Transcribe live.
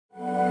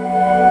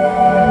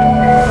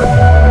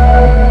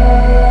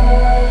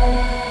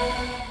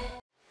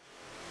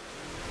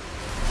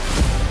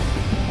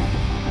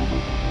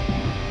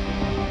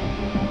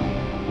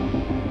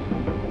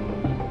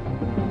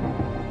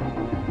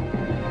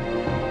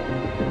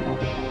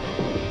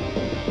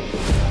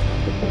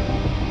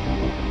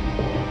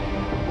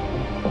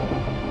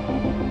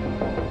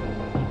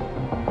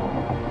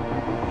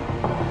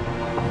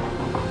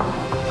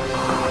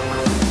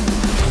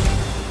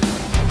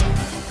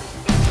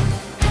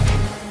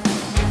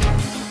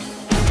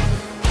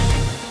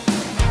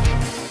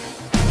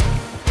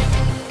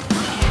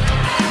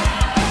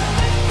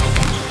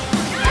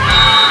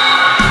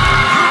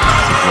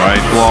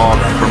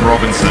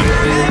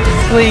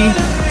perfectly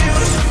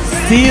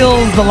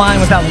seals the line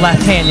with that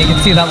left hand. You can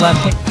see that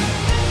left hand.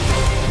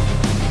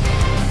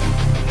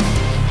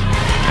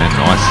 And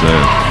nice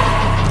serve.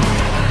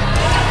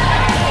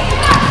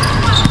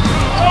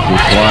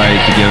 Good play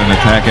to get an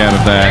attack out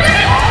of that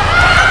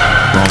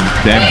from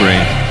Décember.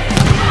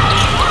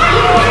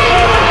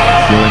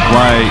 Still in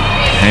play.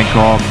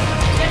 Hancock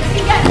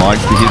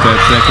likes to hit that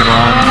second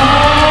run.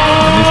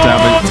 And this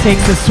time it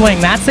takes the swing.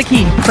 That's the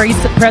key.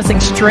 Pressing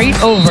straight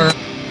over.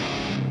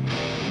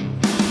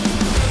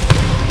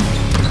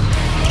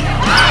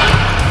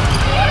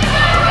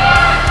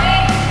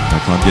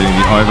 That's on getting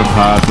the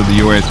overpass of the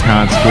US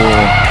can't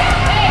score.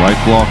 Great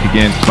block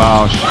against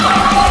Buijs.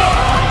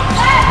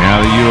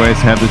 Now the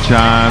US have the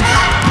chance.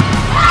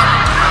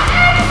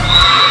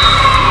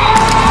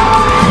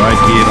 Great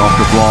hit off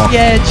the block.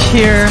 Edge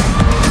here.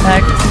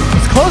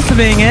 It's close to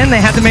being in. They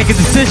have to make a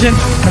decision.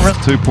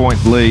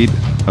 2-point lead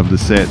of the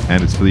set,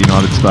 and it's for the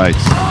United States.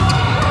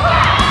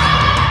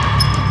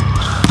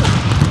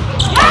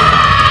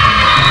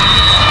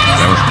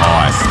 That was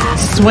high.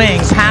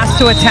 Swing, pass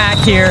to attack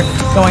here,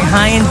 going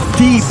high and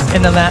deep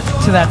into that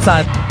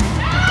side.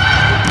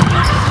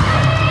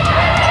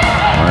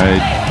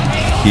 Great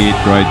hit,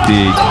 great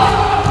dig.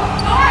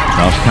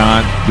 Buijs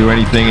can't do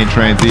anything in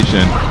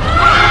transition,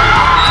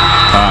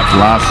 but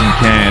Larson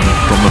can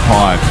from the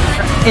pipe.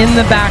 In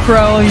the back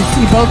row, you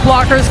see both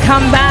blockers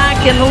come back,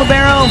 and the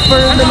libero for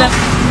the net.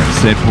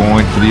 Set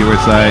point for the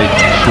USA.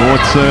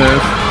 Short serve.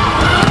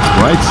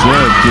 Great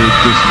serve to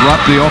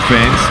disrupt the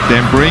offense.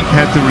 Décember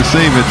had to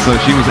receive it, so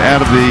she was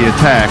out of the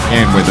attack.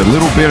 And with a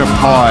little bit of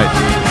height,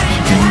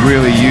 she can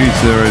really use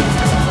her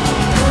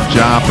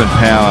jump and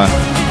power.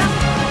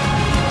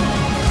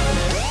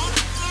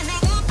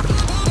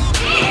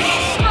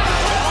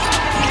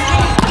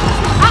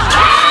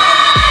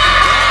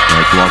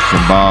 Great block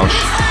from Buijs.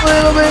 A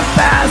little bit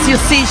fast. You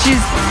see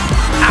she's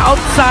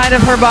outside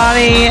of her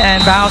body,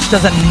 and Buijs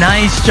does a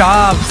nice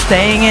job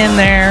staying in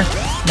there.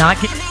 Not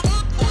get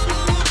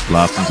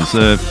Larson to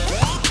serve.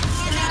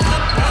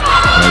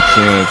 Great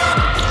serve.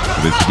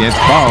 But it's against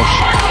Buijs.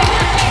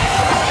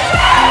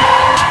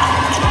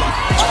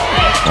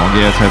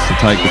 Volleyball has to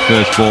take the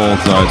first ball,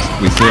 so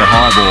we see a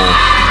high ball.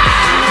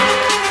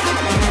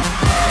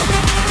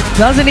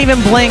 Doesn't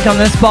even blink on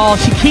this ball.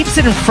 She keeps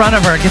it in front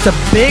of her. Gets a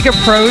big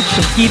approach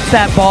and keeps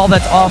that ball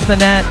that's off the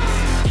net.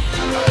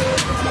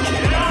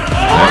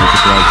 That was a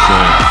great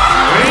serve.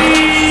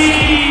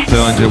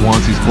 Turlinger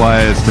wants his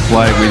players to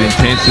play with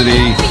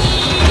intensity,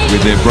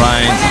 with their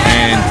brains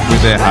and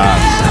with their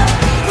hearts.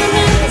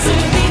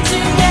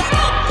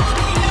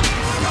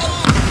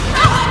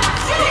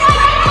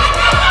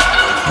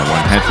 That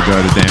one had to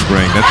go to Décember.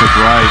 That's a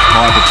great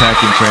pipe attack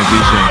in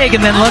transition. And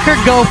then look her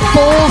go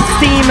full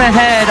steam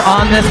ahead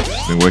on this.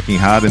 Been working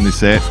hard in this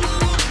set.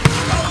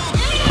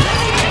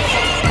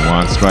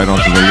 One straight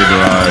onto the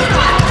libero.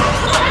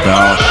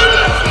 Buijs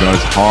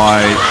goes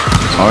high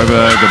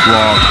over the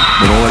block,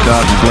 but all it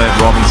does is let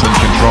Robinson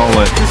control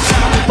it.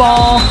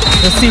 Ball,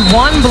 you'll see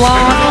one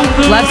block,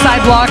 left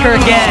side blocker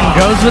again,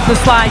 goes with the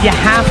slide. You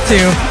have to.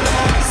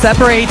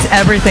 Separates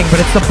everything, but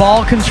it's the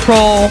ball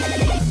control.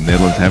 The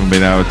Netherlands haven't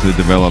been able to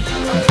develop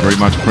very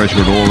much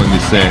pressure at all in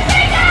this set.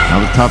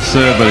 Another tough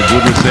serve, but a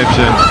good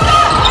reception.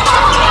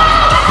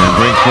 And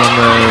brink from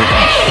the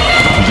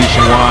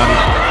position one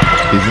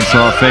isn't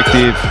so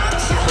effective.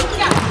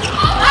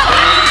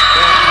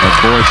 But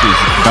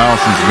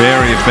Buijs is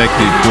very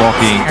effective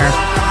blocking.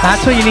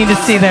 That's what you need to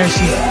see there.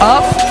 She's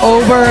up,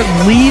 over,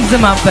 leaves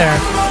him up there.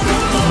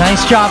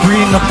 Nice job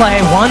reading the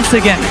play once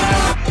again.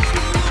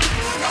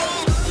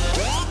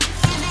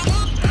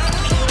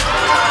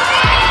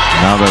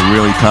 Another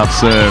really tough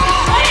serve.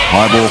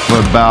 High ball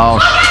for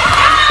Buijs.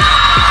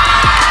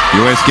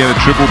 US get a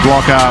triple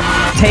block up.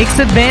 Takes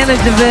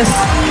advantage of this.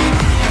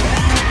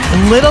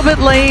 A little bit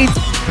late.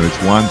 So it's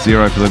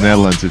 1-0 for the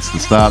Netherlands. It's the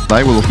start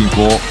they were looking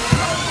for.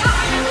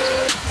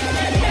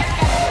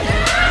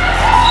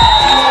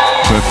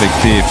 Perfect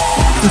tip.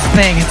 This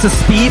thing, it's the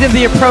speed of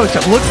the approach.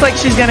 It looks like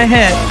she's gonna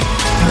hit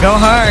and go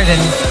hard, and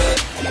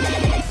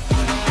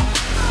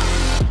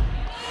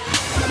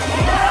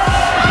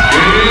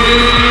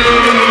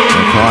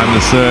the time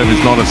the serve is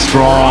not as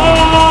strong.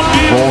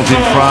 Balls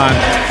in front,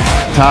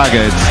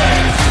 targets.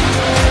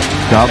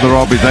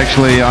 Garderob is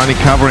actually only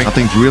covering.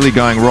 Nothing's really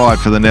going right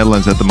for the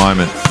Netherlands at the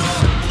moment.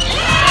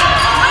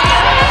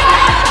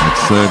 That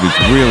serve is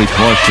really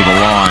close to the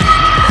line.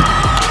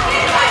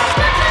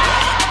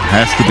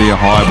 Has to be a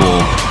high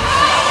ball.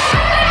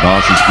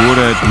 Buijs is good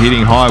at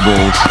hitting high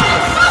balls,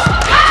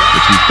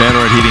 but she's better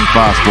at hitting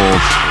fast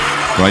balls.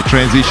 Great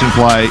transition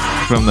play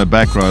from the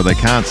back row. They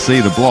can't see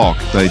the block.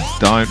 They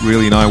don't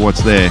really know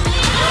what's there.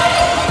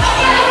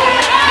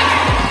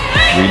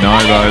 We know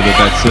though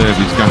that serve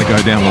is going to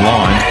go down the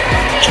line.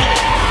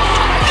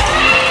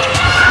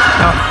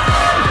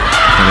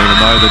 And even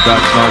though the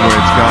Dutch know where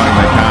it's going,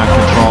 they can't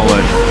control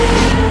it.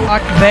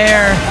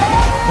 There,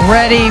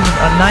 ready,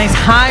 a nice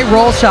high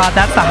roll shot.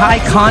 That's the high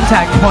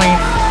contact point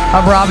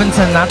of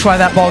Robinson. That's why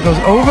that ball goes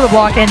over the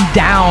block and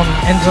down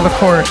into the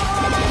court.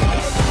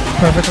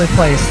 Perfectly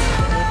placed.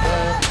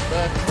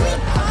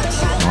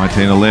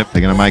 19-11.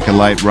 They're going to make a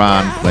late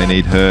run. They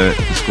need her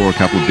to score a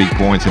couple of big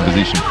points in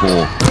position 4.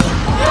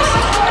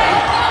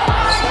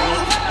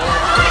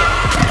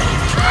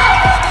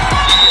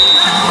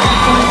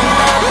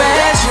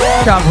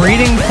 Good job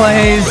reading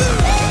plays.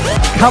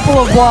 Couple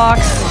of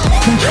blocks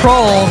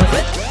controlled.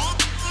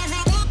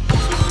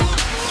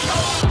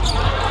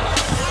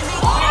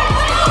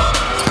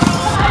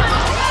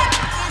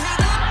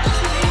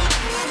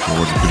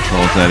 Jordan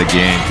controls that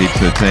again, keeps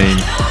her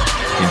team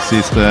in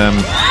system.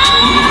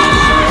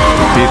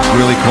 Fits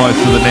really close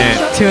to the net.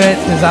 To it.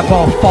 Does that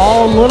ball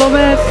fall a little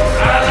bit?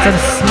 It's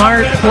a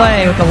smart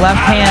play with the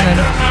left hand,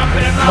 and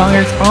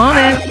Bunger's on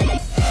it.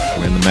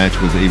 When the match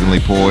was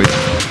evenly poised.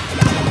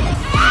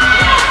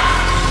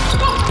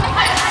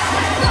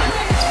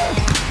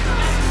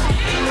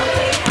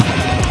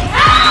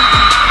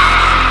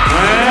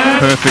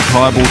 Perfect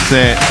high ball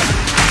set.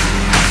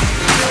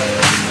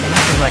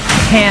 It's like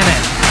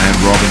cannon. And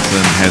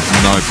Robinson has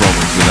no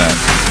problems with that.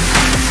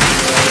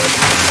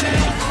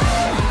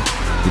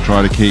 To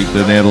try to keep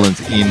the Netherlands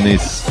in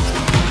this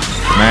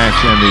match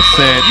and this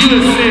set.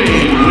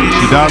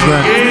 She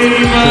doesn't.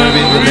 Serve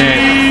in the net.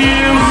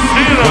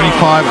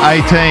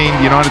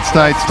 25-18. United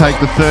States take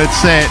the third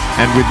set.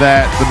 And with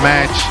that, the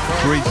match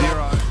 3-0.